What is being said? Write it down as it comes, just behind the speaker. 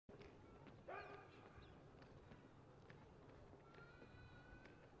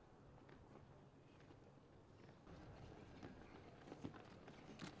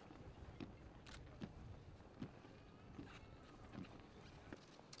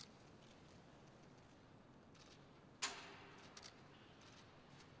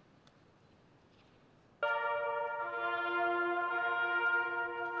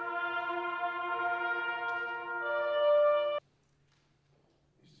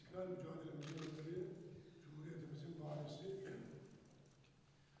İstiklal Mücadelemizin önderi, Cumhuriyetimizin varisi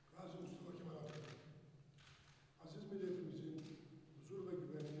Gazi Mustafa Kemal Atatürk. Aziz milletimizin huzur ve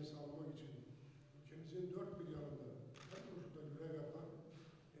güvenliğini sağlamak için ülkemizin dört bir yanında her koşulda görev yapan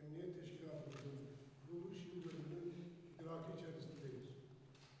Emniyet Teşkilatımızın kuruluş yıl dönümünün idraki içerisindeyiz.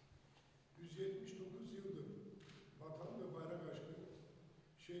 179 yıldır vatan ve bayrak aşkı,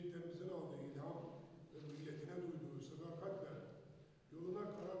 şehitlerimizin aldığı ilham ve milletine duyduğu sadakatle yoluna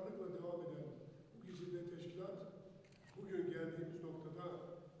kararlılıkla devam eden bu gizli teşkilat, bugün geldiğimiz noktada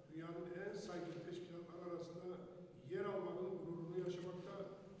dünyanın en saygın teşkilatlar arasında yer almanın gururunu yaşamakta,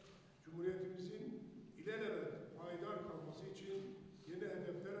 Cumhuriyetimizin ilelebet payidar kalması için yeni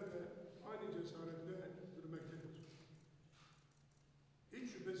hedeflere de aynı cesaretle yürümektedir.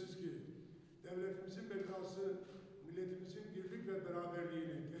 Hiç şüphesiz ki devletimizin bekası, milletimizin birlik ve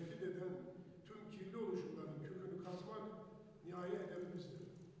beraberliğini tehdit eden tüm kirli oluşumların kökünü kazmak nihai hedefimizdir.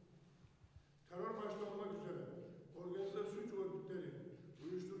 Terör başta olmak üzere organize suç örgütleri,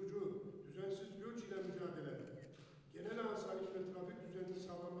 uyuşturucu, düzensiz göç ile mücadele, genel asayiş ve trafik düzeninin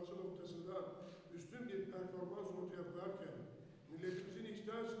sağlanması noktasında üstün bir performans ortaya koyarken, milletimizin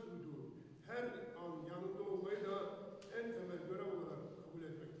ihtiyaç duyduğu her an yanında olmayı da en temel görev olarak kabul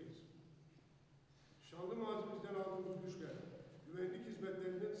etmekteyiz. Şanlı mazimizden aldığımız güçle, güvenlik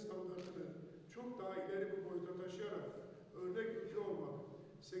hizmetlerinin standartını çok daha ileri bir boyuta taşıyarak örnek ülke olmak,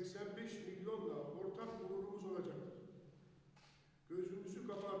 85 milyonla ortak gururumuz olacaktır. Gözümüzü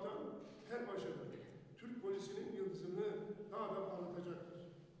kabartan her başarı, Türk polisinin yıldızını daha da parlatacaktır.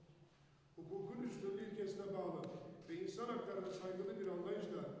 Hukukun üstünlüğü ilkesine bağlı ve insan haklarına saygılı bir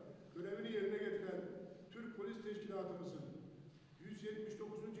anlayışla görevini yerine getiren Türk Polis Teşkilatımızın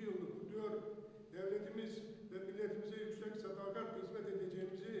 179. yılını kutluyor, devletimiz ve milletimize yüksek sadakatle hizmet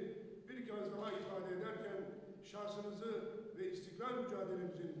edeceğimizi bir kez daha ifade ederken şahsınızı ve istiklal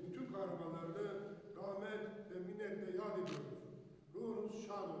mücadelemizin bütün kahramanlarını rahmet ve minnetle yad ediyoruz. Ruhunuz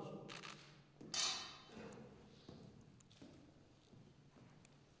şad olsun.